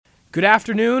Good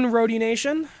afternoon, Rhode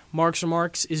Nation. Marks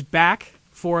Remarks is back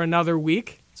for another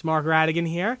week. It's Mark Radigan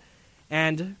here.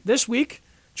 And this week,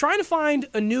 trying to find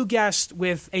a new guest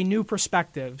with a new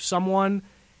perspective, someone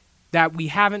that we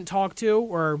haven't talked to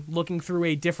or looking through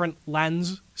a different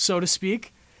lens, so to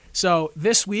speak. So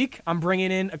this week, I'm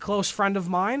bringing in a close friend of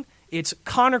mine. It's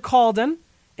Connor Caldon,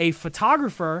 a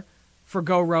photographer for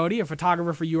Go Rhode, a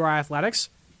photographer for URI Athletics.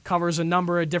 Covers a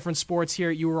number of different sports here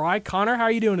at URI. Connor, how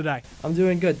are you doing today? I'm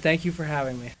doing good. Thank you for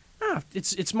having me.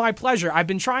 It's my pleasure. I've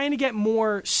been trying to get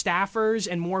more staffers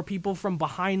and more people from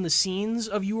behind the scenes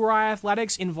of URI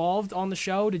Athletics involved on the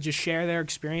show to just share their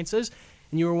experiences.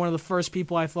 And you were one of the first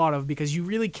people I thought of because you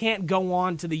really can't go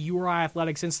on to the URI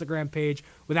Athletics Instagram page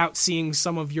without seeing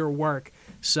some of your work.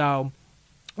 So,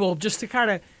 well, just to kind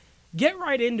of get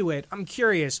right into it, I'm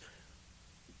curious.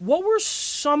 What were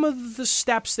some of the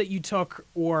steps that you took,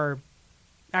 or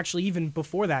actually even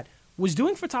before that? Was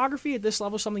doing photography at this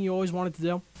level something you always wanted to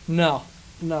do? No.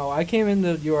 I came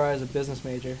into URI as a business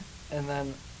major, and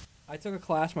then I took a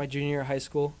class my junior year of high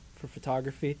school for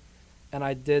photography, and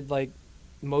I did,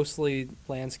 mostly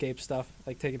landscape stuff,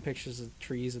 like taking pictures of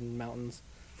trees and mountains.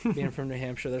 Being from New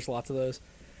Hampshire, there's lots of those.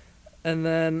 And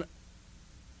then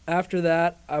after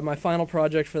that, my final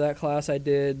project for that class, I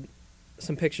did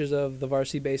some pictures of the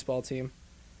varsity baseball team.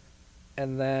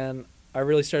 And then I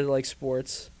really started to like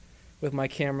sports with my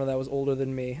camera that was older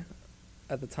than me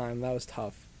at the time. That was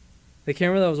tough. The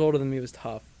camera that was older than me was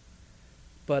tough.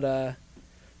 But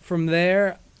from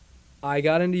there, I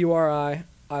got into URI.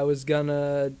 I was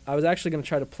actually gonna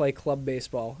try to play club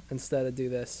baseball instead of do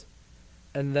this.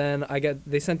 And then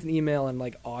they sent an email in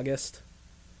August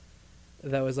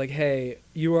that was like, hey,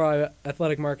 URI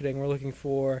Athletic Marketing, we're looking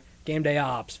for game day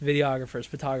ops, videographers,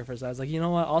 photographers. I was like, you know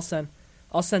what?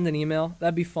 I'll send an email.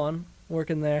 That'd be fun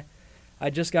working there. I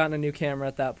just gotten a new camera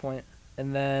at that point,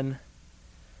 and then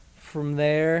from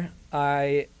there,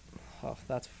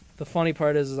 that's the funny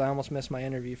part is I almost missed my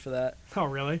interview for that. Oh,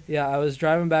 really? Yeah, I was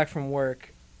driving back from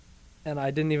work, and I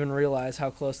didn't even realize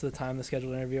how close to the time the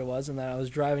scheduled interview was, and then I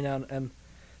was driving down and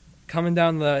coming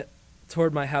down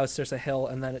toward my house. There's a hill,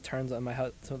 and then it turns on my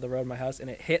house to the road of my house,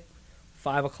 and it hit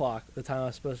 5 o'clock, the time I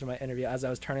was supposed to do my interview, as I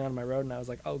was turning on my road, and I was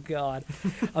like, oh, God.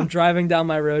 I'm driving down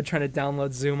my road trying to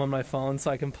download Zoom on my phone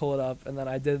so I can pull it up, and then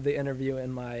I did the interview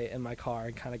in my car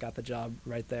and kind of got the job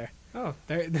right there. Oh,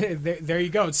 there you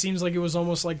go. It seems like it was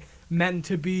almost meant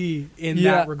to be in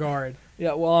that regard.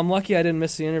 Yeah, well, I'm lucky I didn't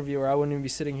miss the interview, or I wouldn't even be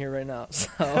sitting here right now.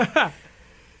 So.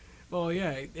 Well,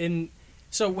 yeah, and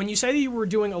so when you say that you were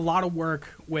doing a lot of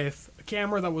work with a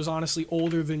camera that was honestly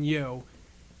older than you,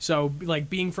 so,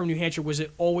 being from New Hampshire, was it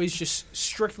always just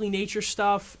strictly nature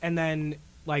stuff and then,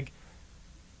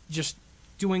 just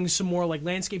doing some more,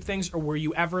 landscape things? Or were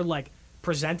you ever,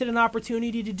 presented an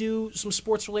opportunity to do some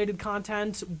sports-related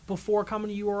content before coming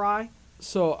to URI?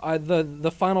 So,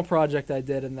 the final project I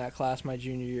did in that class my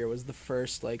junior year was the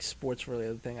first,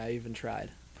 sports-related thing I even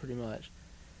tried, pretty much.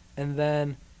 And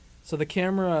then, so the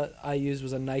camera I used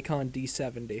was a Nikon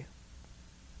D70,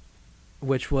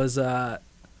 which was,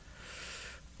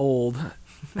 old.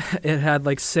 It had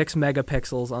 6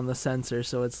 megapixels on the sensor,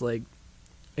 so it's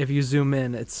if you zoom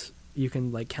in, you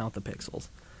can count the pixels.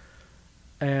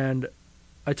 And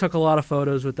I took a lot of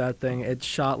photos with that thing. It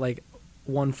shot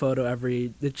one photo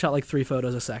it shot 3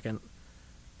 photos a second,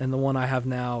 and the one I have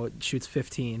now shoots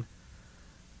 15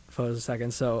 photos a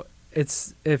second. So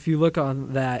if you look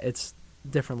on that, it's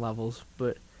different levels.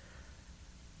 But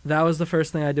that was the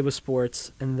first thing I did with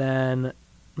sports, and then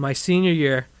my senior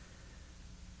year,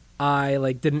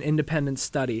 I did an independent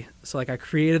study. So I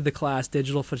created the class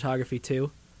Digital Photography 2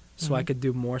 so I could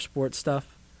do more sports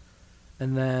stuff.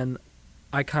 And then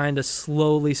I kind of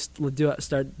slowly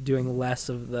start doing less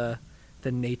of the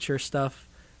nature stuff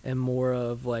and more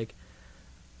of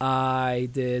I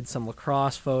did some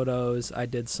lacrosse photos. I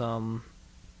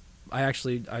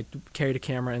carried a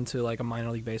camera into a minor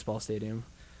league baseball stadium.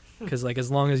 Because, as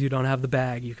long as you don't have the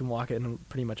bag, you can walk in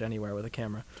pretty much anywhere with a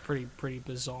camera. It's pretty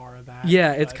bizarre, that.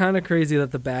 Yeah, it's kind of crazy that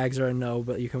the bags are a no,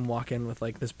 but you can walk in with,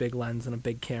 this big lens and a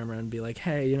big camera and be like,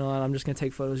 hey, you know what, I'm just going to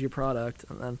take photos of your product.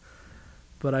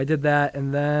 But I did that,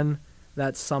 and then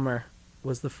that summer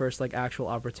was the first, actual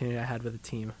opportunity I had with a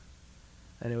team.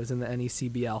 And it was in the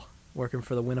NECBL, working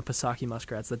for the Winnipesaukee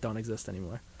Muskrats that don't exist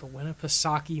anymore. The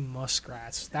Winnipesaukee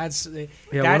Muskrats. That's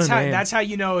how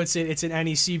you know it's an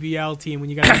NECBL team when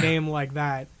you got a name like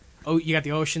that. Oh, you got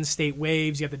the Ocean State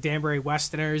Waves, you got the Danbury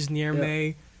Westerners near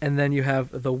me, and then you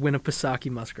have the Winnipesaukee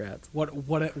Muskrats. What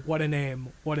a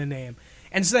name! What a name!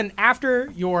 And so then after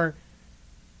your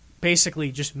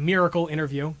basically just miracle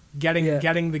interview, getting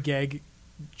the gig,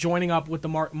 joining up with the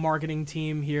marketing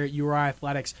team here at URI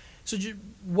Athletics. So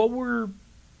what were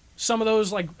some of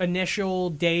those like initial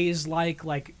days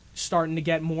like starting to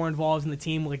get more involved in the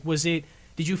team? Like,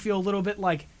 did you feel a little bit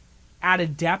like out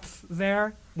of depth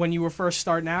there when you were first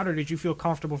starting out, or did you feel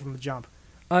comfortable from the jump?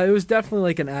 It was definitely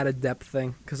like an added depth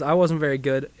thing because I wasn't very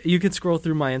good. You could scroll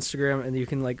through my Instagram and you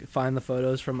can like find the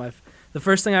photos from the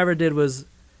first thing I ever did was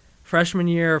freshman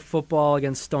year football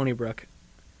against Stony Brook.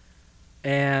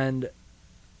 And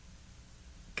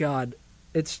God,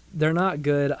 they're not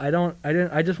good.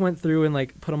 I just went through and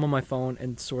like put them on my phone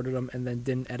and sorted them and then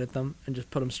didn't edit them and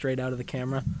just put them straight out of the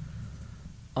camera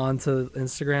onto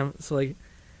Instagram. So like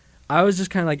I was just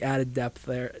kind of like added depth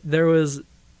there. There's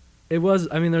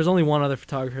only one other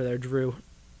photographer there, Drew.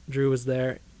 Drew was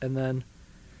there, and then,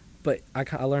 but I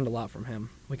learned a lot from him.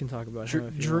 We can talk about him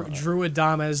if you want. Drew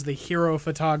Adames, the hero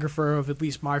photographer of at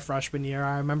least my freshman year.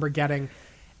 I remember getting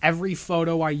every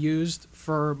photo I used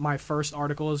for my first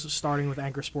articles, starting with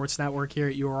Anchor Sports Network here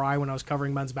at URI when I was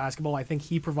covering men's basketball. I think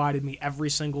he provided me every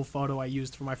single photo I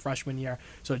used for my freshman year.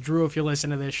 So, Drew, if you listen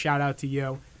to this, shout out to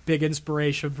you. Big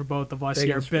inspiration for both of us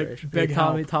here. Big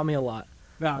help. Taught me a lot.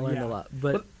 I learned a lot.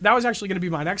 But that was actually going to be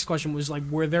my next question, was like,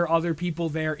 were there other people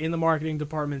there in the marketing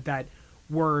department that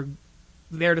were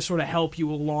there to sort of help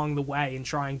you along the way in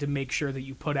trying to make sure that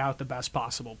you put out the best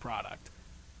possible product?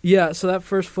 Yeah, so that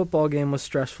first football game was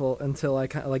stressful until I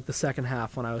kind of like the second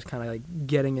half when I was kind of like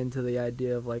getting into the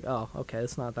idea of like, oh, okay,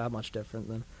 it's not that much different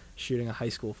than shooting a high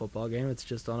school football game. It's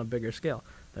just on a bigger scale.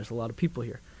 There's a lot of people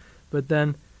here. But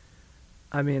then,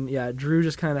 I mean, yeah, Drew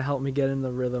just kind of helped me get in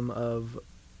the rhythm of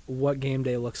what game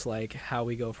day looks like, how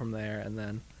we go from there, and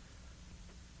then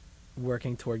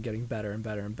working toward getting better and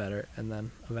better and better. And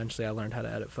then eventually I learned how to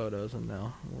edit photos, and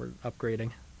now we're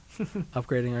upgrading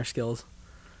our skills.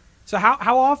 So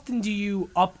how often do you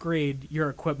upgrade your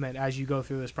equipment as you go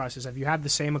through this process? Have you had the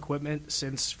same equipment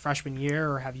since freshman year,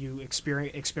 or have you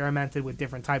experimented with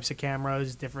different types of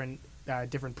cameras, different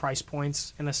price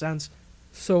points in a sense?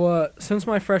 So since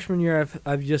my freshman year,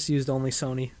 I've just used only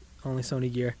Sony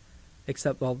gear,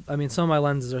 except, well, I mean, some of my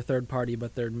lenses are third party,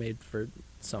 but they're made for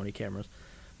Sony cameras.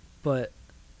 But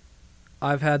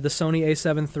I've had the Sony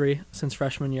A7 III since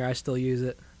freshman year. I still use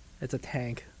it. It's a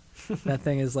tank. That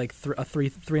thing is like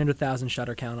 300,000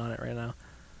 shutter count on it right now.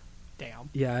 Damn.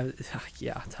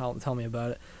 Yeah. Tell me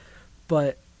about it.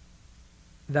 But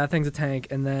that thing's a tank.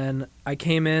 And then I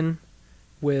came in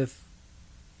with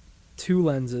 2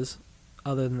 lenses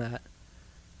other than that.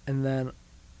 And then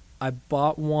I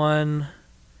bought one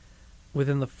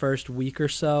within the first week or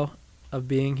so of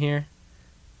being here,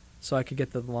 so I could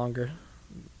get the longer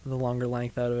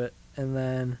length out of it. And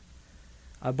then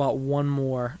I bought one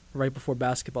more right before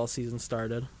basketball season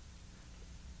started,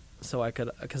 so I could,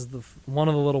 because one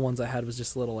of the little ones I had was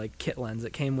just a little like kit lens.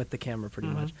 It came with the camera pretty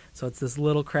much, so it's this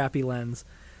little crappy lens.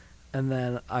 And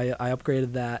then I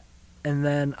upgraded that, and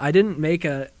then I didn't make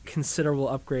a considerable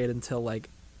upgrade until like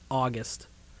August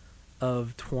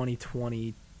of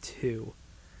 2022,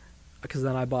 because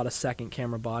then I bought a second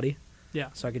camera body. Yeah.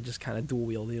 So I could just kind of dual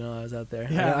wield, I was out there.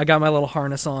 Yeah. I got my little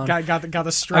harness on. Got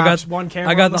the straps, one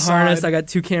camera I got on the harness. side. I got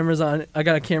 2 cameras on. I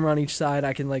got a camera on each side.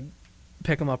 I can like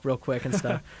pick them up real quick and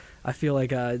stuff. I feel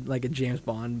like a James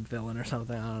Bond villain or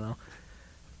something. I don't know.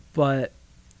 But,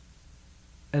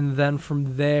 and then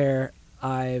from there,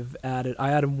 I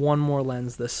added one more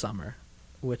lens this summer,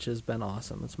 which has been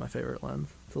awesome. It's my favorite lens.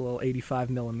 It's a little 85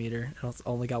 millimeter, and it's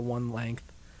only got one length.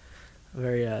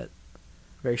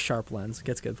 Very sharp lens.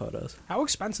 Gets good photos. How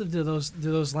expensive do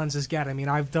those lenses get? I mean,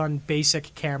 I've done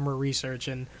basic camera research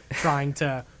and trying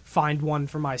to find one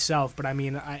for myself, but I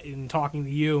mean, in talking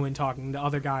to you and talking to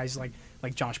other guys like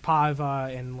Josh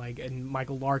Paiva and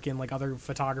Michael Larkin, like other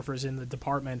photographers in the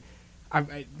department,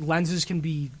 lenses can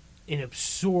be an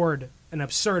absurd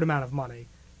amount of money.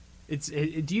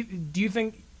 Do you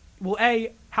think? Well,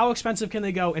 A, how expensive can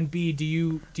they go, and B, do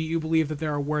you believe that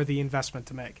they're a worthy investment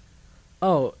to make?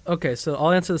 Oh, okay, so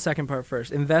I'll answer the second part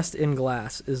first. Invest in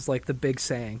glass is like the big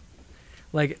saying.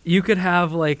 Like, you could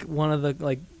have like one of the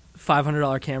like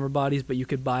 $500 camera bodies, but you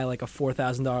could buy like a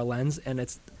 $4,000 lens, and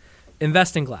it's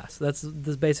invest in glass. That's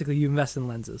basically, you invest in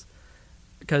lenses,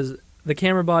 because the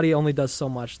camera body only does so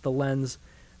much. The lens,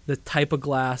 the type of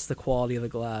glass, the quality of the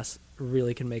glass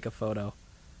really can make a photo.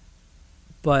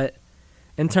 But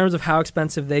in terms of how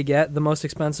expensive they get, the most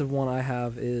expensive one I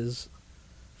have is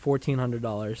 $1,400.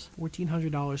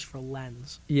 $1,400 for a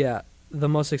lens. Yeah, the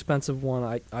most expensive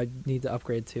one I need to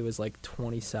upgrade to is like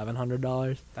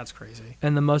 $2,700. That's crazy.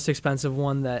 And the most expensive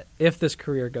one, that if this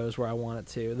career goes where I want it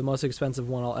to, the most expensive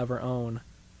one I'll ever own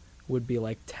would be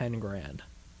like $10,000. Wow.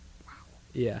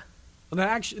 Yeah. Well, that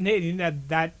actually, Nate,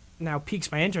 now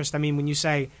piques my interest. I mean, when you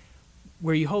say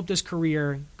where you hope this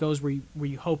career goes, where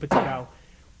you hope it to go,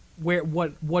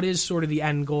 what is sort of the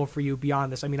end goal for you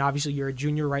beyond this? I mean, obviously you're a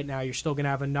junior right now. You're still going to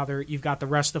have you've got the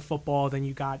rest of football, then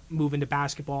you got moving to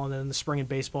basketball, and then in the spring and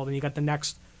baseball, then you got the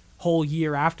next whole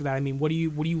year after that. I mean, what do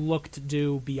you look to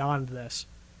do beyond this?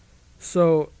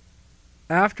 So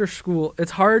after school,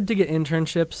 it's hard to get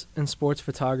internships in sports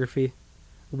photography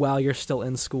while you're still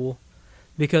in school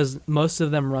because most of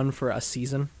them run for a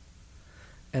season.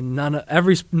 And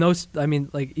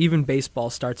even baseball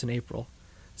starts in April.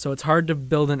 So it's hard to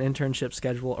build an internship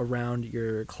schedule around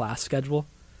your class schedule.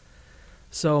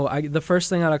 So the first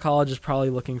thing out of college is probably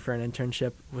looking for an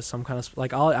internship with some kind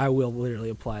of I will literally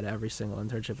apply to every single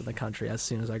internship in the country as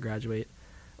soon as I graduate,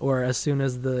 or as soon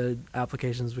as the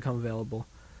applications become available.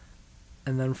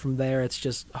 And then from there, it's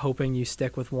just hoping you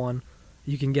stick with one.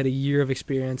 You can get a year of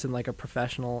experience in like a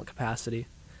professional capacity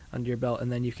under your belt, and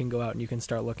then you can go out and you can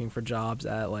start looking for jobs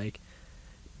at like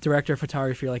director of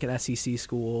photography, or like an SEC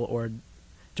school, or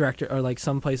director, or like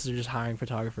some places are just hiring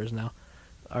photographers now,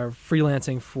 are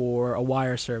freelancing for a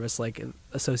wire service like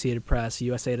Associated Press,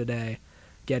 USA Today,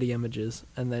 Getty Images,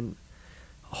 and then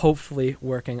hopefully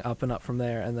working up and up from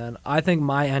there. And then I think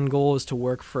my end goal is to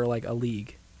work for like a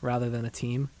league rather than a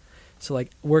team. So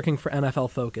like working for NFL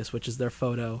Focus, which is their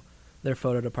photo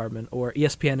department, or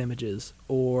ESPN Images,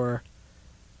 or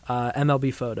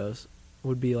MLB Photos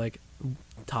would be like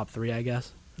top 3, I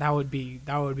guess. That would be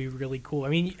really cool. I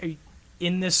mean,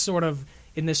 in this sort of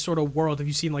world, have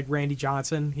you seen like Randy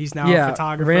Johnson? He's now a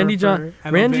photographer.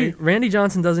 Randy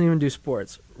Johnson doesn't even do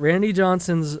sports. Randy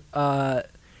Johnson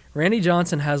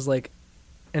has like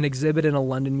an exhibit in a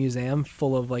London museum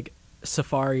full of like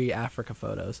safari Africa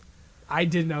photos. I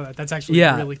didn't know that. That's actually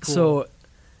really cool. So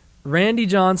Randy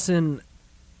Johnson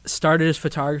started his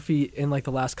photography in like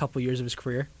the last couple years of his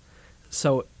career.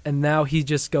 So, and now he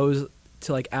just goes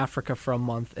to like Africa for a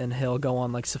month, and he'll go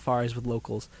on like safaris with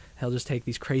locals. He'll just take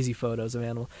these crazy photos of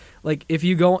animals. Like if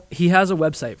you go, he has a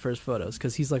website for his photos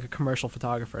because he's like a commercial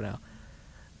photographer now.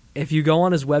 If you go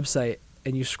on his website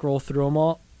and you scroll through them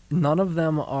all, none of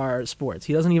them are sports.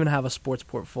 He doesn't even have a sports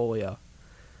portfolio.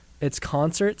 It's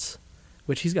concerts,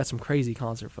 which he's got some crazy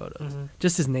concert photos. Mm-hmm.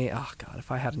 Just his name. Oh God,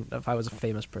 if I was a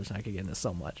famous person, I could get into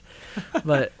so much.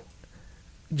 But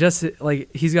just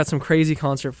like he's got some crazy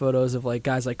concert photos of like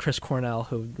guys like Chris Cornell,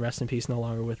 who rest in peace, no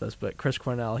longer with us. But Chris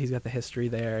Cornell, he's got the history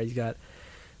there. He's got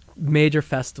major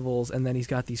festivals, and then he's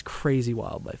got these crazy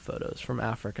wildlife photos from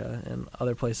Africa and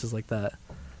other places like that.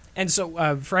 And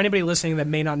so, for anybody listening that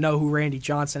may not know who Randy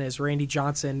Johnson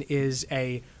is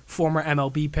a former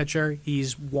MLB pitcher.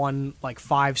 He's won like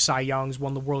 5 Cy Youngs,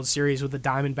 won the World Series with the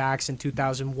Diamondbacks in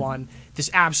 2001. This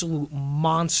absolute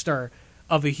monster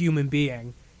of a human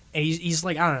being. And he's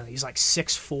like, I don't know, he's like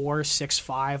 6'4",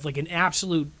 6'5", like an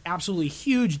absolutely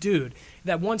huge dude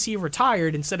that once he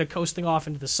retired, instead of coasting off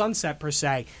into the sunset per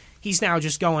se, he's now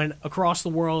just going across the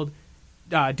world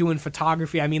doing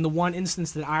photography. I mean, the one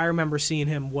instance that I remember seeing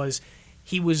him was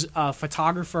he was a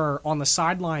photographer on the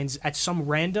sidelines at some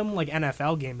random like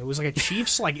NFL game. It was like a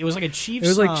Chiefs, It was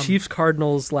like Chiefs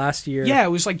Cardinals last year. Yeah, it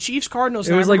was like Chiefs Cardinals.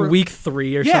 It was like week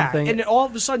 3 or something. And then all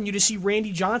of a sudden you just see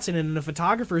Randy Johnson in a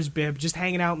photographer's bib just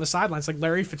hanging out on the sidelines. Like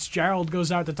Larry Fitzgerald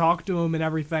goes out to talk to him and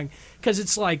everything, because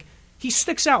it's like he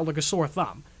sticks out like a sore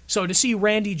thumb. So to see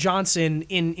Randy Johnson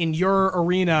in your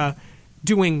arena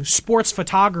doing sports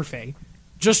photography,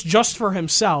 just for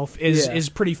himself is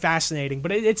pretty fascinating.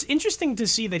 But it's interesting to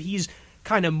see that he's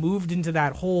kind of moved into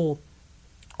that whole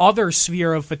other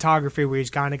sphere of photography where he's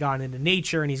kind of gone into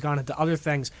nature and he's gone into other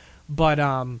things. But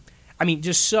I mean,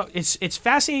 just so it's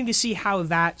fascinating to see how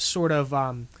that sort of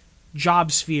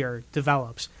job sphere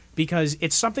develops, because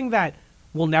it's something that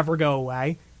will never go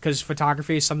away, because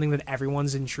photography is something that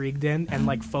everyone's intrigued in, and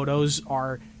like photos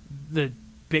are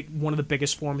one of the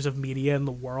biggest forms of media in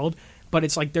the world. But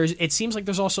it's like it seems like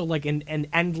there's also like an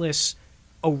endless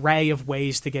array of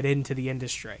ways to get into the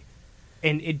industry,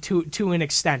 and to an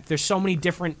extent, there's so many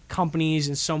different companies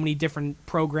and so many different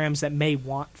programs that may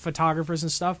want photographers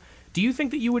and stuff. Do you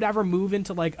think that you would ever move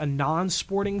into like a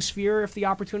non-sporting sphere if the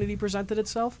opportunity presented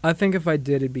itself? I think if I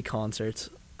did, it'd be concerts.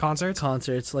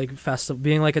 Concerts, like festival,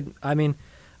 being like I mean,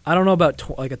 I don't know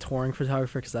about like a touring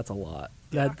photographer, because that's a lot.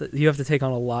 Yeah. You have to take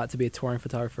on a lot to be a touring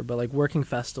photographer, but like working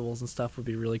festivals and stuff would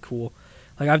be really cool.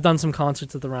 Like I've done some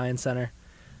concerts at the Ryan Center,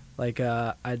 like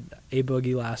I A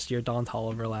Boogie last year, Don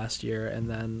Tolliver last year, and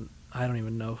then I don't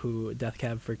even know who Death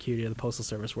Cab for Cutie or the Postal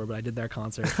Service were, but I did their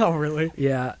concert. Oh, really?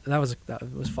 Yeah, that was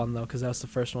fun though, because that was the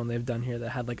first one they've done here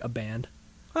that had like a band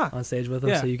on stage with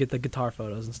them, so you get the guitar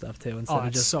photos and stuff too, instead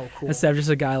of just so cool. Instead of just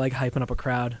a guy like hyping up a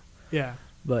crowd. Yeah,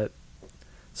 but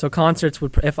So concerts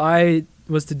would, if I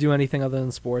was to do anything other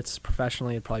than sports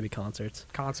professionally, it'd probably be concerts.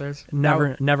 Concerts.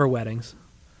 Never weddings.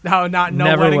 No, no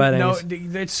Never weddings.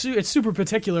 weddings. No, it's super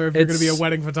particular if you're going to be a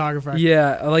wedding photographer.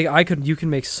 Yeah, like you can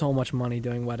make so much money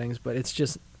doing weddings, but it's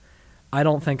just, I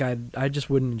don't think I just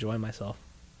wouldn't enjoy myself.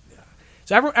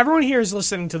 So everyone here is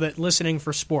listening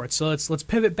for sports. So let's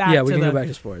pivot back. Yeah, we can go back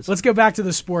to sports. Let's go back to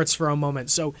the sports for a moment.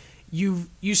 So you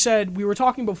said, we were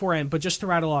talking beforehand, but just to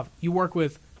rattle off, you work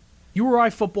with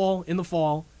URI football in the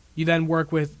fall. You then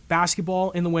work with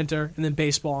basketball in the winter, and then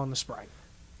baseball in the spring.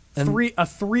 And a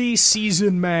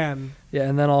 3-season man. Yeah,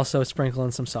 and then also sprinkle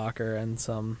in some soccer and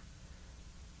some.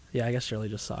 Yeah, I guess really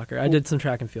just soccer. I did some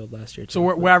track and field last year too.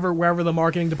 So wherever the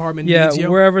marketing department needs you. Yeah,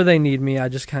 wherever they need me, I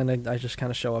just kind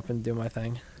of show up and do my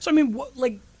thing. So I mean, what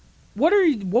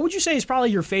would you say is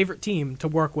probably your favorite team to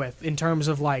work with in terms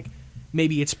of like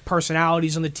maybe it's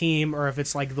personalities on the team, or if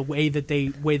it's like the way that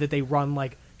they run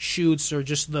like shoots, or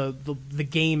just the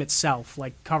game itself,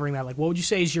 like covering that. Like, what would you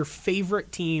say is your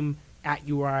favorite team at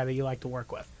URI that you like to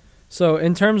work with? So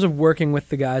in terms of working with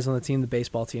the guys on the team, the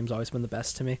baseball team's always been the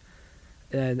best to me.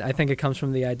 And I think it comes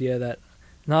from the idea that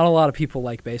not a lot of people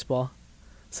like baseball,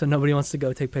 so nobody wants to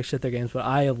go take pictures at their games, but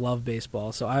I love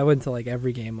baseball, so I went to like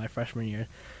every game my freshman year.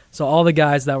 So all the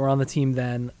guys that were on the team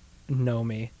then know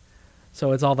me.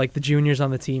 So it's all like the juniors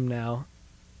on the team now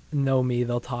know me,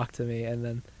 they'll talk to me, and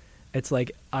then it's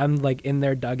like I'm like in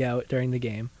their dugout during the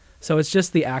game. So it's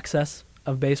just the access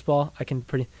of baseball.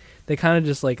 They kind of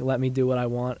just like let me do what I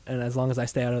want, and as long as I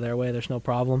stay out of their way, there's no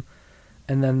problem.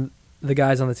 And then the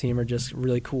guys on the team are just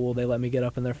really cool. They let me get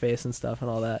up in their face and stuff and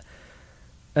all that.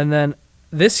 And then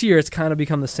this year it's kind of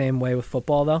become the same way with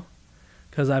football, though,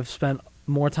 because I've spent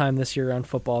more time this year on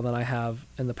football than I have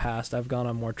in the past. I've gone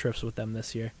on more trips with them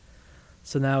this year.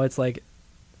 So now it's like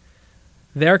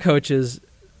their coaches,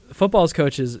 football's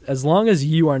coaches, as long as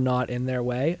you are not in their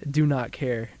way, do not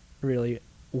care really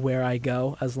where I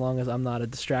go, as long as I'm not a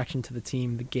distraction to the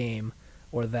team, the game,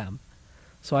 or them.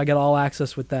 So I get all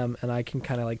access with them, and I can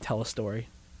kind of like tell a story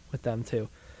with them too.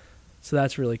 So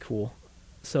that's really cool.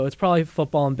 So it's probably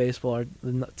football and baseball are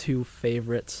the two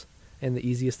favorites and the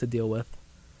easiest to deal with.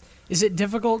 Is it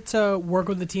difficult to work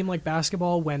with a team like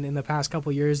basketball when in the past couple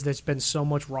of years there's been so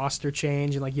much roster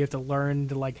change and like you have to learn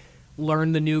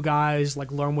the new guys,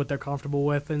 like learn what they're comfortable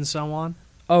with and so on?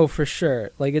 Oh, for sure.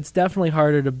 Like it's definitely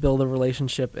harder to build a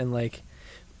relationship and like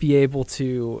be able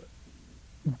to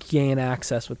gain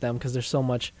access with them because there's so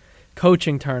much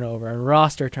coaching turnover and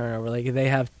roster turnover. Like they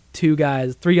have 3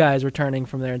 guys returning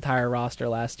from their entire roster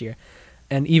last year,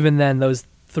 and even then those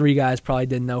 3 guys probably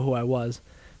didn't know who I was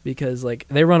because like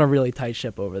they run a really tight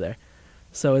ship over there.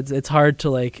 So it's hard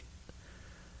to like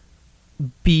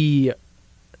be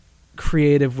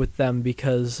creative with them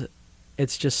because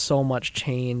it's just so much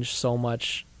change, so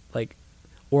much like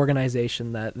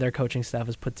organization that their coaching staff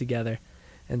has put together.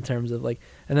 In terms of like,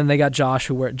 and then they got Josh,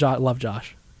 love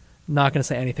Josh. Not gonna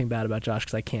say anything bad about Josh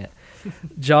because I can't.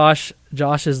 Josh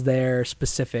is their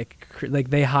specific, like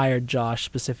they hired Josh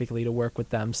specifically to work with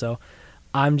them. So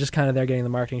I'm just kind of there getting the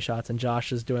marketing shots, and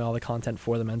Josh is doing all the content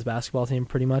for the men's basketball team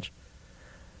pretty much.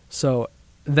 So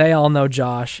they all know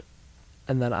Josh,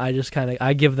 and then I just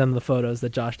I give them the photos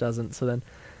that Josh doesn't. So then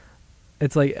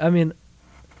it's like, I mean,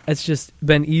 it's just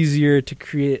been easier to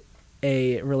create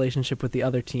a relationship with the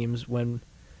other teams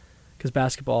because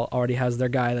basketball already has their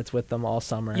guy that's with them all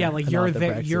summer. Yeah, like you're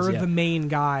the main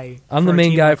guy. I'm the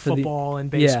main guy for football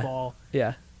and baseball.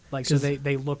 Yeah. Like so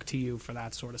they look to you for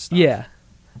that sort of stuff. Yeah,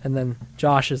 and then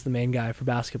Josh is the main guy for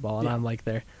basketball, and I'm like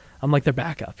their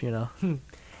backup. You know.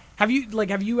 Have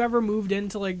you ever moved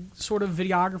into like sort of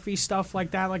videography stuff like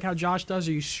that, like how Josh does?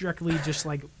 Or are you strictly just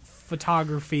like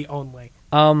photography only?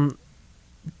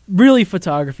 Really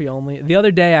photography only. The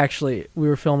other day, actually, we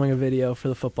were filming a video for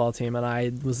the football team, and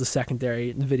I was the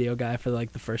secondary video guy for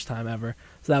like the first time ever.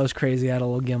 So that was crazy. I had a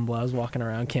little gimbal. I was walking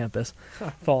around campus,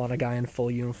 following a guy in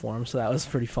full uniform. So that was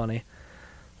pretty funny.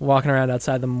 Walking around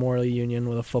outside the Memorial Union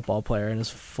with a football player in his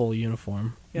full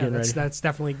uniform. Yeah, that's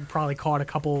definitely probably caught a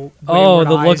couple.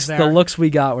 The looks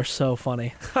we got were so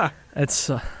funny.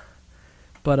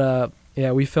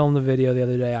 Yeah, we filmed the video the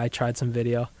other day. I tried some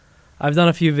video. I've done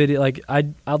a few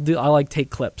I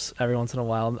take clips every once in a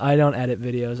while. I don't edit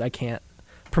videos. I can't.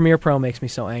 Premiere Pro makes me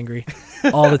so angry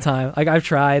all the time. Like I've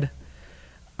tried.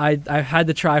 I've had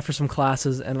to try for some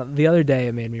classes, and the other day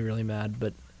it made me really mad,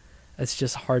 but it's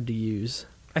just hard to use.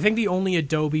 I think the only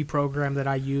Adobe program that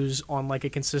I use on like a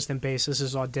consistent basis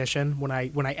is Audition. When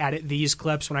I edit these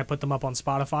clips, when I put them up on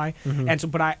Spotify, and so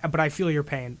but I feel your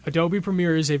pain. Adobe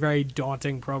Premiere is a very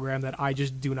daunting program that I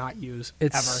just do not use.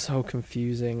 It's ever. so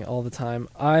confusing all the time.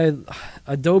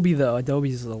 Adobe's a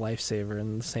lifesaver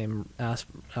in the same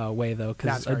way though,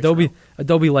 because Adobe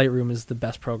Lightroom is the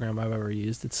best program I've ever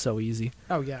used. It's so easy.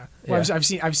 Oh yeah, well,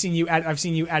 I've seen you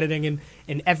editing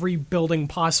in every building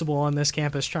possible on this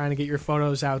campus, trying to get your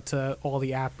photos out to all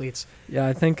the athletes. Yeah,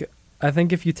 I think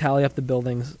if you tally up the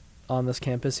buildings on this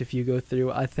campus, if you go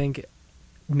through, I think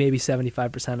maybe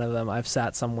 75% of them I've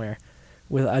sat somewhere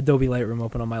with Adobe Lightroom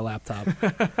open on my laptop,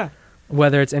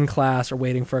 whether it's in class or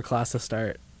waiting for a class to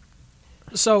start.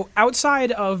 So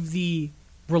outside of the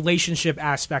relationship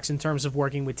aspects in terms of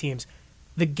working with teams,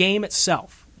 the game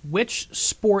itself, which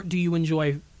sport do you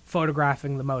enjoy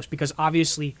photographing the most? Because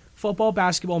obviously football,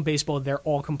 basketball, and baseball, they're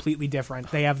all completely different.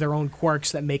 They have their own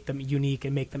quirks that make them unique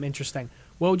and make them interesting.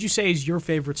 What would you say is your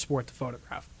favorite sport to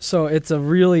photograph? So it's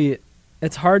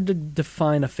hard to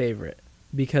define a favorite,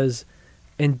 because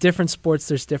in different sports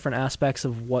there's different aspects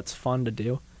of what's fun to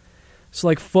do. So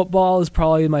like football is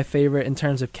probably my favorite in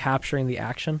terms of capturing the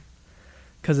action,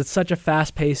 because it's such a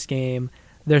fast-paced game.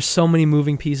 There's so many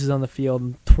moving pieces on the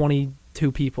field,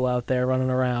 22 people out there running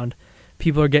around.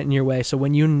 People are getting in your way. So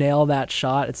when you nail that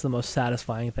shot, it's the most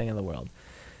satisfying thing in the world,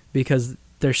 because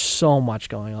there's so much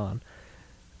going on.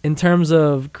 In terms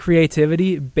of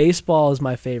creativity, baseball is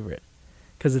my favorite,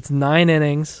 because it's 9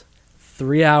 innings,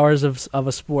 3 hours of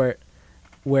a sport,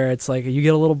 where it's like you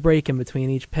get a little break in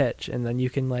between each pitch, and then you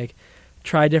can like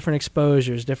try different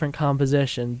exposures, different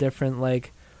composition, different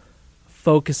like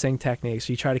focusing techniques.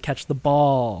 You try to catch the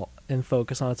ball and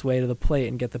focus on its way to the plate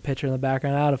and get the pitcher in the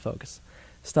background out of focus.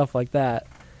 Stuff like that.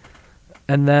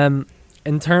 And then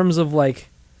in terms of like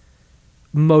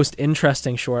most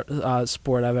interesting sport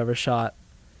I've ever shot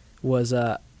was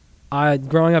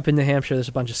growing up in New Hampshire, there's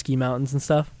a bunch of ski mountains and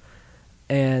stuff,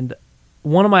 and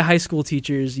one of my high school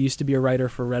teachers used to be a writer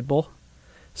for Red Bull,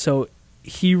 so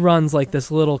he runs like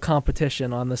this little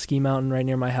competition on the ski mountain right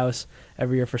near my house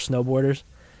every year for snowboarders.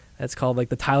 It's called like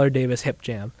the Tyler Davis Hip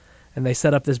Jam, and they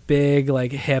set up this big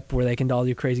like hip where they can all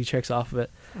do crazy tricks off of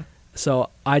it. So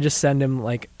I just send him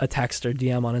like a text or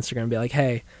DM on Instagram and be like,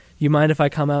 hey, you mind if I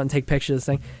come out and take pictures of this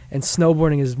thing? And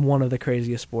snowboarding is one of the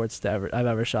craziest sports I've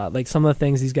ever shot. Like some of the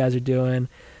things these guys are doing,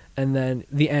 and then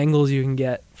the angles you can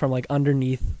get from like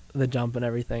underneath the jump and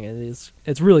everything.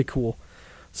 It's really cool.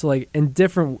 So like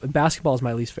basketball is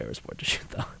my least favorite sport to shoot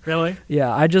though. Really?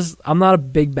 Yeah, I'm not a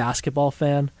big basketball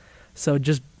fan. So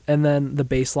and then the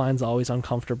baseline's always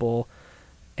uncomfortable,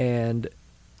 and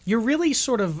you're really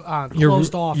sort of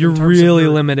closed off. You're really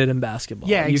limited in basketball.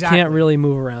 Yeah, exactly. You can't really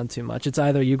move around too much. It's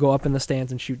either you go up in the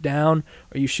stands and shoot down,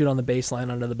 or you shoot on the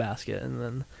baseline under the basket, and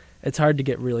then it's hard to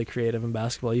get really creative in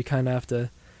basketball. You kind of have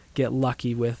to get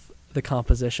lucky with the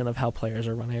composition of how players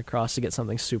are running across to get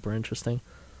something super interesting.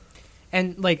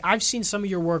 And like I've seen some of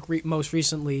your work most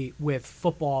recently with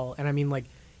football, and I mean like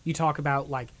you talk about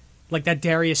like that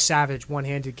Darius Savage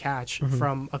one-handed catch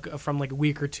from like a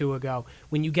week or two ago.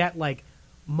 When you get like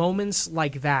moments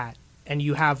like that, and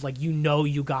you have like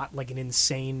you got like an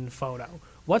insane photo.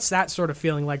 What's that sort of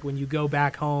feeling like when you go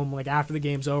back home, like after the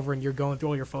game's over, and you're going through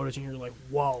all your photos, and you're like,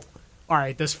 whoa, all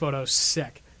right, this photo's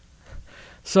sick.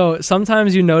 So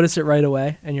sometimes you notice it right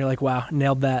away, and you're like, wow,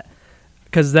 nailed that.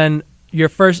 Because then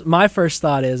my first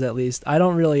thought is, at least, I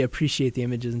don't really appreciate the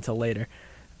images until later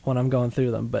when I'm going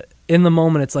through them. But in the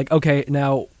moment, it's like, okay,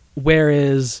 now where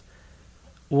is,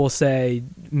 we'll say,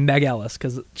 Meg Ellis,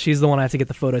 because she's the one I have to get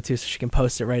the photo to so she can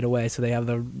post it right away, so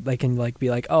they can like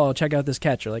be like, oh, check out this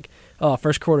catch, or like, oh,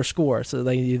 first quarter score, so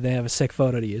they have a sick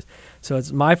photo to use. So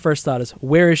it's my first thought is,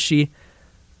 where is she?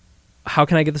 How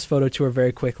can I get this photo to her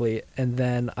very quickly? And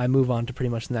then I move on to pretty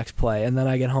much the next play. And then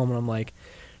I get home and I'm like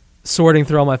sorting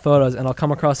through all my photos, and I'll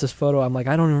come across this photo. I'm like,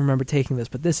 I don't even remember taking this,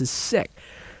 but this is sick.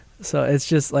 So it's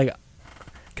just like,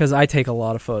 because I take a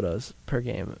lot of photos per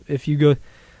game. If you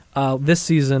go, this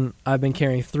season I've been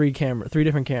carrying three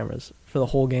different cameras for the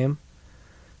whole game.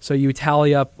 So you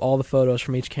tally up all the photos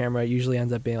from each camera. It usually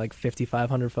ends up being like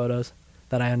 5,500 photos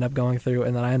that I end up going through,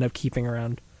 and then I end up keeping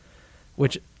around,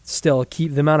 which still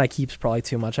the amount I keep is probably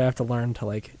too much. I have to learn to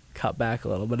like cut back a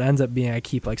little, but it ends up being I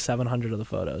keep like 700 of the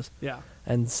photos. Yeah.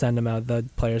 And send them out. The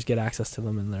players get access to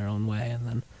them in their own way,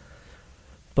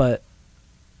 but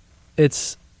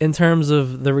it's in terms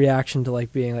of the reaction to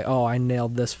like being like, oh, I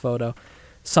nailed this photo.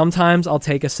 Sometimes I'll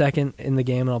take a second in the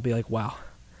game and I'll be like, wow,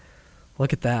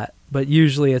 look at that. But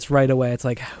usually it's right away. It's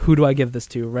like, who do I give this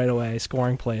to right away?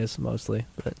 Scoring plays mostly.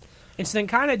 But it's then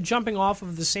kind of jumping off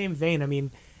of the same vein. I mean,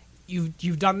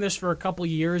 you've done this for a couple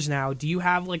years now. Do you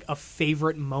have like a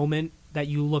favorite moment that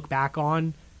you look back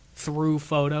on through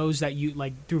photos that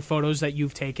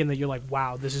you've taken that you're like,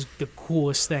 wow, this is the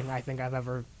coolest thing I think I've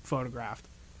ever photographed?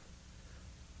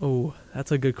 Oh,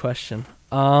 that's a good question.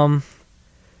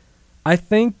 I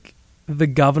think the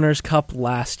Governor's Cup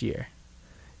last year,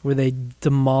 where they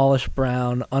demolished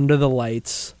Brown under the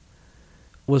lights,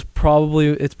 it's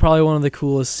probably one of the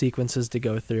coolest sequences to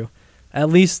go through. At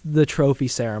least the trophy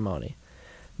ceremony,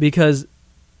 because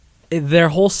their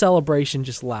whole celebration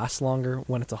just lasts longer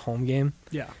when it's a home game.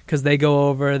 Yeah. Because they go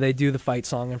over, they do the fight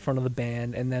song in front of the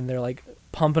band, and then they're like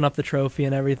pumping up the trophy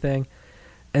and everything,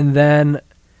 I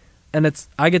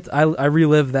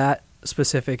relive that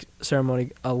specific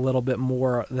ceremony a little bit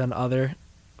more than other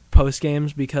post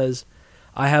games, because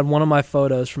I had one of my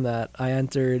photos from that. I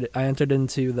entered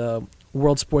into the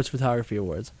World Sports Photography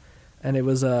Awards, and it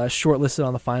was shortlisted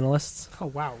on the finalists. Oh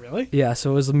wow, really? Yeah,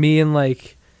 so it was me and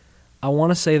I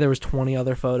want to say there was 20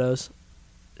 other photos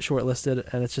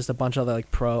shortlisted, and it's just a bunch of other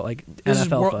NFL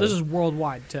photos. This is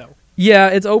worldwide too. Yeah,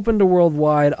 it's open to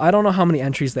worldwide. I don't know how many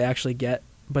entries they actually get,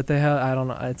 but they have. I don't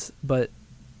know. But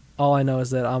all I know is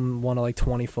that I'm one of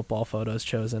 20 football photos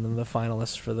chosen in the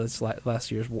finalists for this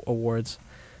last year's awards,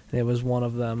 and it was one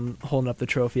of them holding up the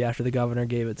trophy after the governor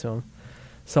gave it to him.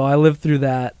 So I lived through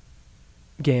that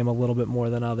game a little bit more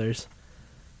than others,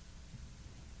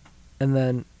 and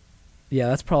then. Yeah,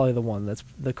 that's probably the one that's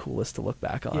the coolest to look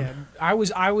back on. Yeah, I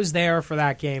was there for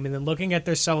that game, and then looking at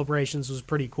their celebrations was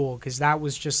pretty cool, because that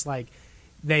was just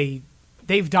they've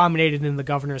dominated in the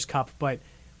Governor's Cup, but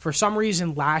for some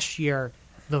reason last year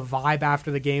the vibe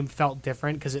after the game felt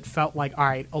different, because it felt like, all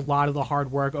right, a lot of the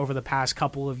hard work over the past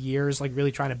couple of years,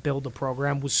 really trying to build the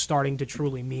program, was starting to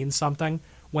truly mean something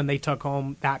when they took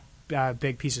home that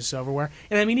big piece of silverware.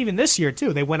 And I mean, even this year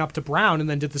too, they went up to Brown and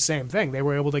then did the same thing. They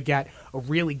were able to get a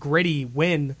really gritty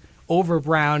win over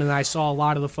Brown, and I saw a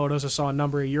lot of the photos. I saw a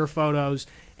number of your photos,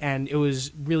 and it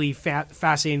was really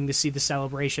fascinating to see the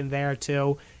celebration there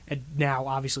too. And now,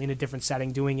 obviously, in a different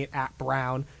setting, doing it at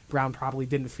Brown. Brown probably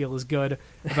didn't feel as good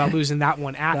about losing that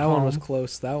one at that home. That one was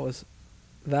close. That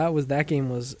game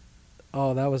was,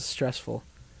 that was stressful.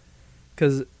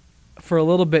 Because for a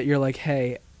little bit, you're like,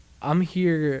 hey, I'm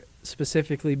here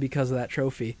specifically because of that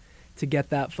trophy, to get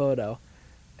that photo,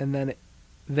 and then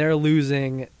they're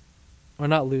losing, or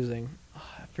not losing,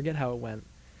 I forget how it went,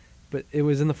 but it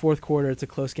was in the fourth quarter. It's a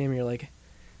close game, and you're like,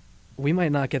 we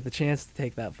might not get the chance to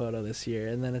take that photo this year.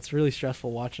 And then it's really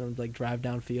stressful watching them drive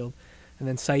downfield, and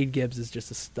then Saeed Gibbs is just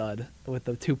a stud with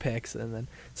the 2 picks and then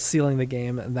sealing the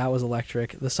game, and that was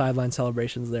electric. The sideline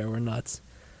celebrations there were nuts.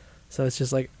 So it's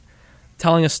just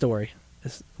telling a story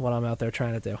is what I'm out there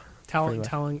trying to do.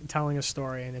 Telling a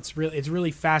story, and it's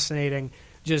really fascinating,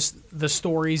 just the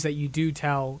stories that you do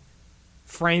tell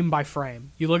frame by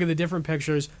frame. You look at the different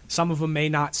pictures, some of them may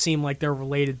not seem like they're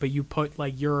related, but you put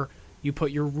your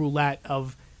roulette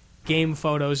of game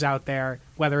photos out there,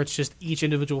 whether it's just each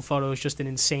individual photo is just an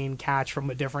insane catch from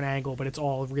a different angle, but it's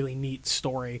all a really neat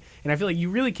story. And I feel like you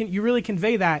really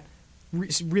convey that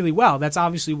really well. That's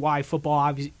obviously why football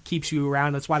obviously keeps you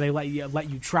around. That's why they let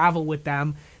you travel with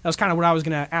them. That was kind of what I was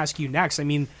going to ask you next. I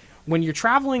mean, when you're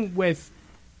traveling with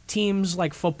teams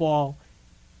like football,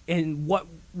 and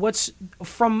what's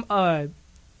from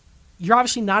you're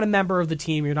obviously not a member of the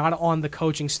team, you're not on the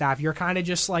coaching staff, you're kind of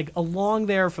just along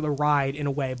there for the ride in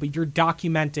a way, but you're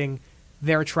documenting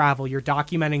their travel, you're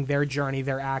documenting their journey,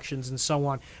 their actions, and so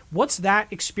on. What's that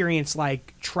experience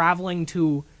like, traveling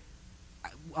to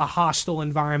a hostile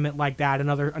environment like that,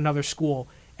 another school,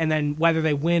 and then whether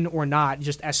they win or not,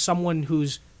 just as someone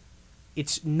who's,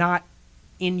 it's not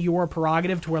in your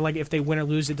prerogative to where if they win or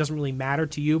lose, it doesn't really matter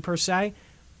to you per se.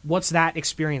 What's that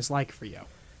experience like for you?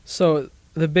 So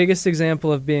the biggest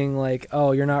example of being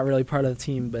oh, you're not really part of the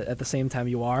team, but at the same time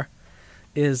you are,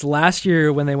 is last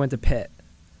year when they went to Pitt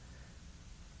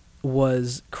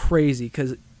was crazy,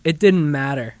 because it didn't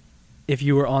matter if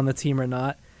you were on the team or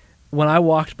not. When I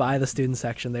walked by the student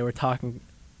section, they were talking.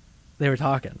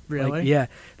 Really? Yeah.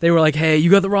 They were like, hey, you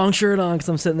got the wrong shirt on, because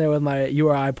I'm sitting there with my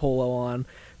URI polo on,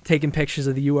 taking pictures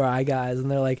of the URI guys,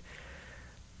 and they're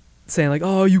saying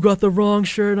oh, you got the wrong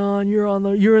shirt on,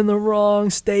 you're in the wrong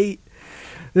state.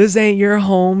 This ain't your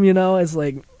home,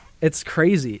 it's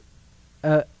crazy.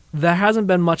 There hasn't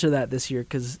been much of that this year,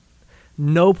 because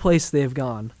no place they've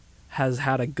gone has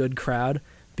had a good crowd,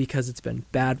 because it's been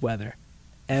bad weather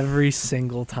every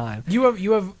single time. You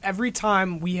have every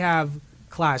time we have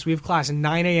class at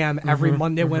 9 a.m. every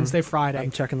Monday, Wednesday, Friday.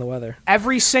 I'm checking the weather.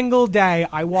 Every single day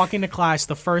I walk into class,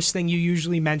 the first thing you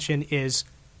usually mention is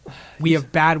we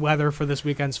have bad weather for this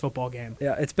weekend's football game.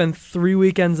 Yeah, it's been 3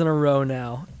 weekends in a row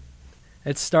now,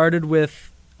 It started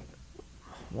with,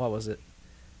 what was it?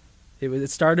 It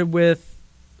started with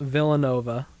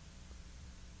Villanova,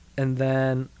 and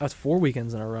then it's 4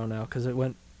 weekends in a row now because it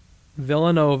went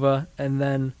Villanova, and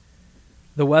then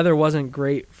the weather wasn't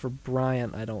great for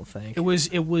Bryant, I don't think. It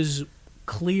was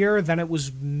clear, then it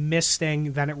was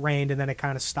misting, then it rained, and then it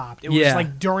kind of stopped. It was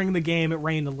like during the game it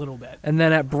rained a little bit. And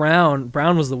then at Brown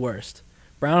was the worst.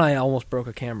 Brown, I almost broke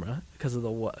a camera because of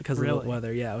the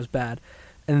weather. Yeah, it was bad.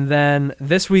 And then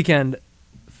this weekend,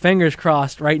 fingers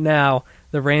crossed, right now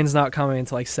the rain's not coming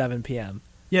until like 7 p.m.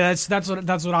 Yeah, that's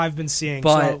what I've been seeing.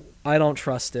 But so, I don't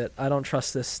trust it. I don't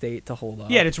trust this state to hold up.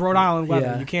 Yeah, it's Rhode Island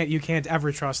weather. Yeah. You can't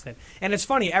ever trust it. And it's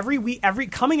funny, every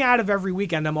coming out of every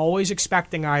weekend, I'm always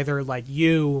expecting either like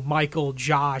you, Michael,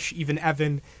 Josh, even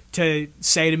Evan to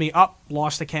say to me, "Oh,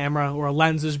 lost the camera," or a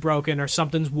lens is broken, or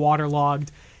something's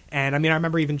waterlogged. And I mean, I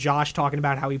remember even Josh talking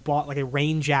about how he bought like a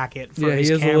rain jacket for his camera. Yeah, he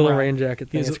has a little rain jacket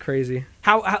thing. It's crazy.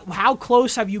 How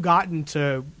close have you gotten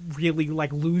to really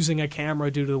like losing a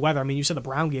camera due to the weather? I mean, you said the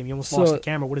Brown game, you almost lost the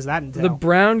camera. What does that entail? The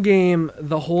Brown game,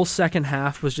 the whole second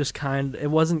half was just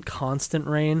it wasn't constant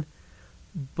rain,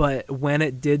 but when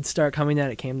it did start coming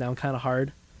down, it came down kind of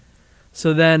hard.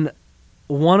 So then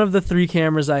one of the 3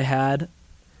 cameras I had,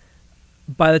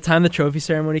 by the time the trophy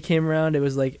ceremony came around, it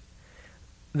was like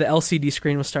the LCD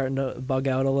screen was starting to bug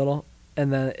out a little,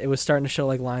 and then it was starting to show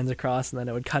like lines across, and then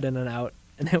it would cut in and out,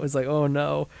 and it was like, oh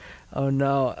no.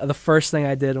 The first thing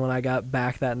I did when I got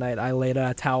back that night, I laid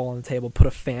a towel on the table, put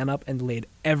a fan up, and laid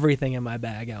everything in my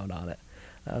bag out on it.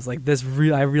 I was like,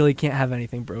 I really can't have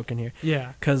anything broken here.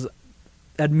 Yeah. Because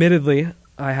admittedly,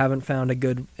 I haven't found a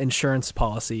good insurance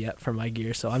policy yet for my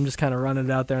gear, so I'm just kind of running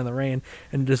it out there in the rain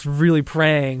and just really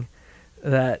praying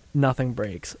that nothing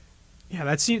breaks. Yeah,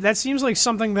 that seems like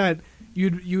something that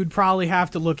you'd probably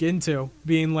have to look into.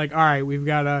 Being like, all right, we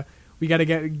gotta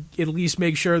get at least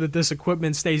make sure that this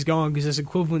equipment stays going because this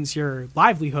equipment's your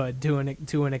livelihood to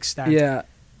an extent. Yeah,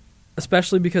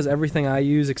 especially because everything I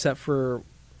use except for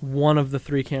one of the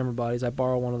 3 camera bodies, I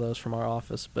borrow one of those from our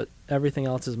office, but everything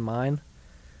else is mine.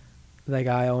 Like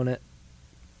I own it,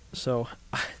 so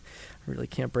I really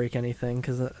can't break anything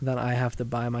because then I have to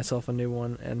buy myself a new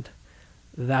one and.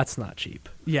 That's not cheap.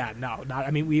 Yeah, no, not.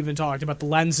 I mean, we even talked about the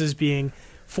lenses being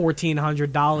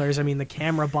 $1,400. I mean, the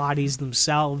camera bodies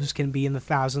themselves can be in the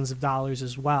thousands of dollars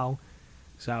as well.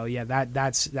 So yeah,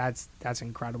 that's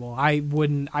incredible. I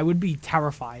would be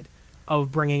terrified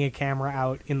of bringing a camera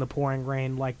out in the pouring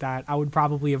rain like that. I would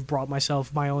probably have brought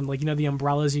myself my own, like, you know, the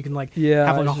umbrellas you can like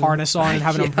have like a harness on and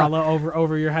have an umbrella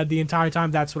over your head the entire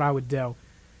time. That's what I would do.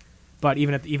 But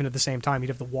even at the same time, you'd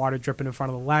have the water dripping in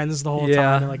front of the lens the whole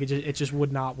time, and like it just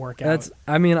would not work out.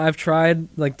 I mean, I've tried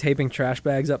like taping trash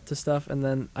bags up to stuff, and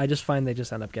then I just find they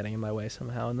just end up getting in my way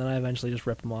somehow, and then I eventually just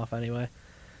rip them off anyway.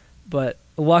 But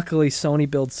luckily, Sony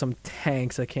builds some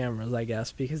tanks of cameras, I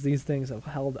guess, because these things have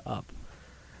held up.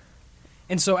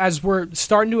 And so, as we're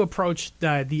starting to approach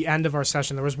the end of our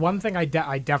session, there was one thing I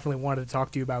definitely wanted to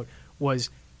talk to you about was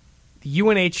the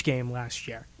UNH game last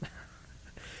year.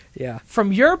 Yeah.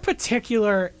 From your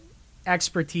particular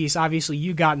expertise, obviously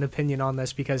you got an opinion on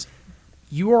this because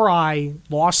URI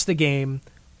lost the game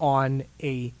on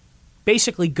a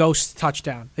basically ghost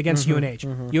touchdown against UNH.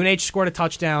 Mm-hmm. UNH scored a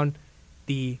touchdown.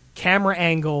 The camera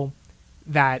angle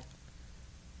that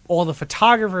all the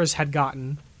photographers had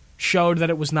gotten showed that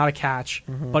it was not a catch,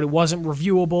 but it wasn't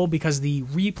reviewable because the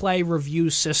replay review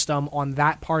system on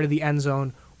that part of the end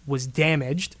zone was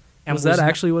damaged. And was that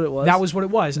actually what it was? That was what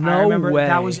it was. No I remember way.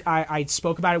 That was I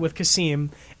spoke about it with Kasim,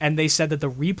 and they said that the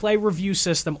replay review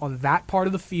system on that part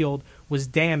of the field was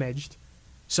damaged,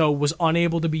 so was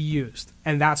unable to be used,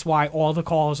 and that's why all the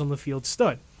calls on the field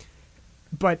stood.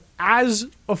 But as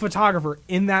a photographer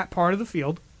in that part of the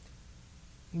field,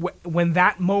 when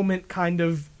that moment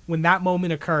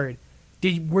occurred,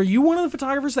 were you one of the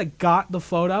photographers that got the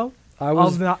photo? I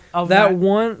was that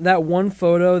one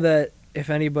photo that. If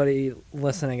anybody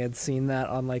listening had seen that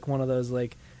on like one of those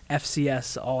like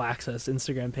FCS All Access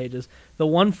Instagram pages, the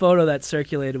one photo that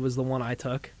circulated was the one I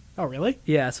took. Oh, really?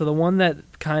 Yeah, so the one that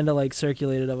kind of like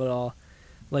circulated of it all,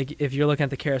 like if you're looking at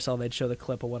the carousel, they'd show the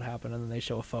clip of what happened and then they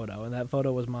show a photo, and that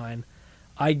photo was mine.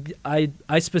 I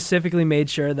specifically made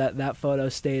sure that photo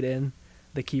stayed in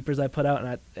the keepers I put out,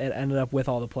 and it ended up with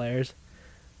all the players,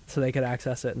 so they could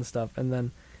access it and stuff. And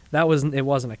then it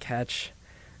wasn't a catch.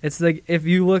 It's like if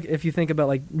you think about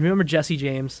like remember Jesse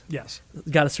James? Yes.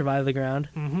 Got to survive the ground.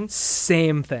 Mm-hmm.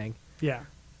 Same thing. Yeah.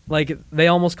 Like they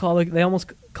almost called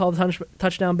a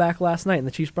touchdown back last night in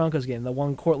the Chiefs Broncos game. The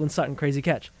one Cortland Sutton crazy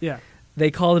catch. Yeah. They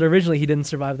called it originally. He didn't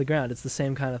survive the ground. It's the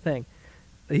same kind of thing.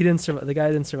 The guy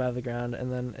didn't survive the ground,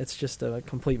 and then it's just a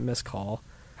complete miscall.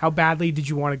 How badly did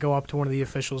you want to go up to one of the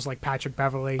officials like Patrick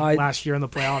Beverley last year in the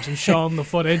playoffs and show him the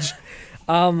footage?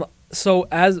 So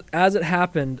as it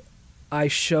happened, I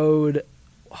showed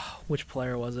which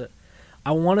player was it?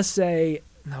 I want to say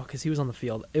no, because he was on the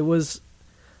field. I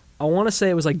want to say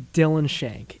it was like Dylan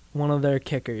Shank, one of their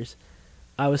kickers.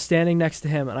 I was standing next to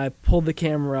him, and I pulled the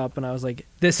camera up, and I was like,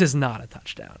 "This is not a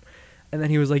touchdown." And then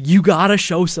he was like, "You gotta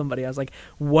show somebody." I was like,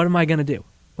 "What am I gonna do?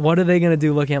 What are they gonna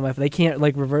do looking at my? They can't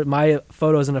like revert my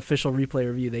photo as an official replay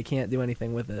review. They can't do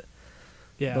anything with it."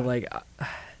 Yeah. But like,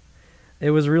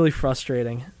 it was really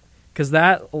frustrating because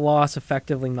that loss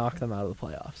effectively knocked them out of the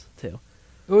playoffs too.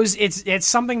 It's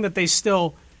something that they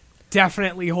still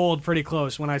definitely hold pretty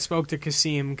close. When I spoke to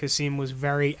Kasim was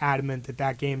very adamant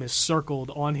that game is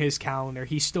circled on his calendar.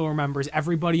 He still remembers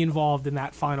everybody involved in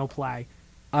that final play.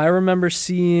 I remember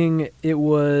seeing it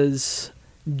was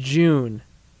June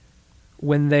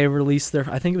when they released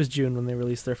I think it was June when they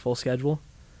released their full schedule.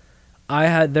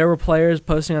 There were players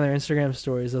posting on their Instagram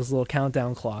stories those little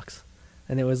countdown clocks,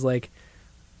 and it was like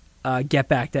Get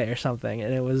Back Day or something,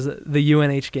 and it was the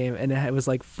UNH game, and it was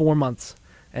like 4 months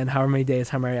and however many days,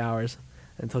 how many hours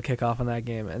until kickoff on that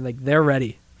game, and like they're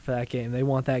ready for that game. They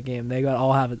want that game. They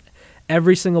all have it.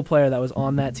 Every single player that was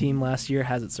on that team last year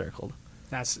has it circled.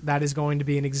 That is going to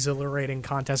be an exhilarating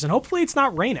contest, and hopefully it's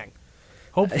not raining.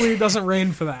 Hopefully it doesn't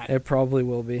rain for that. It probably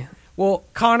will be. Well,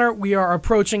 Connor, we are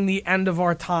approaching the end of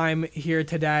our time here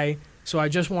today, so I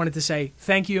just wanted to say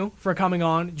thank you for coming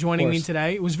on, joining me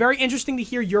today. It was very interesting to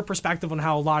hear your perspective on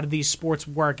how a lot of these sports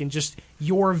work and just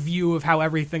your view of how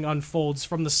everything unfolds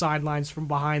from the sidelines, from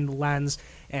behind the lens,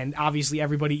 and obviously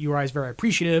everybody at URI is very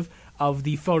appreciative of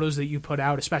the photos that you put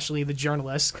out, especially the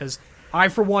journalists, because I,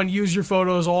 for one, use your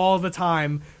photos all the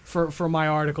time for my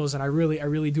articles, and I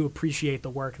really do appreciate the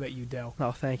work that you do.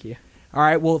 Oh, thank you. All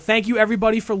right, well, thank you,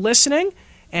 everybody, for listening,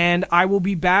 and I will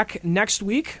be back next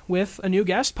week with a new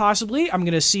guest, possibly. I'm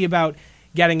going to see about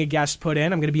getting a guest put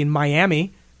in. I'm going to be in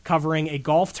Miami covering a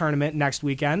golf tournament next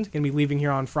weekend. Going to be leaving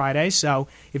here on Friday, so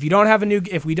if we don't have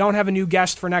a new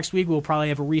guest for next week, we'll probably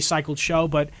have a recycled show,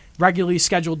 but regularly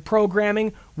scheduled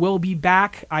programming will be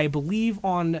back, I believe,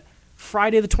 on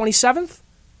Friday the 27th.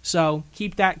 So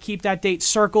keep that date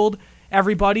circled,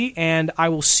 everybody, and I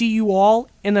will see you all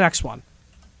in the next one.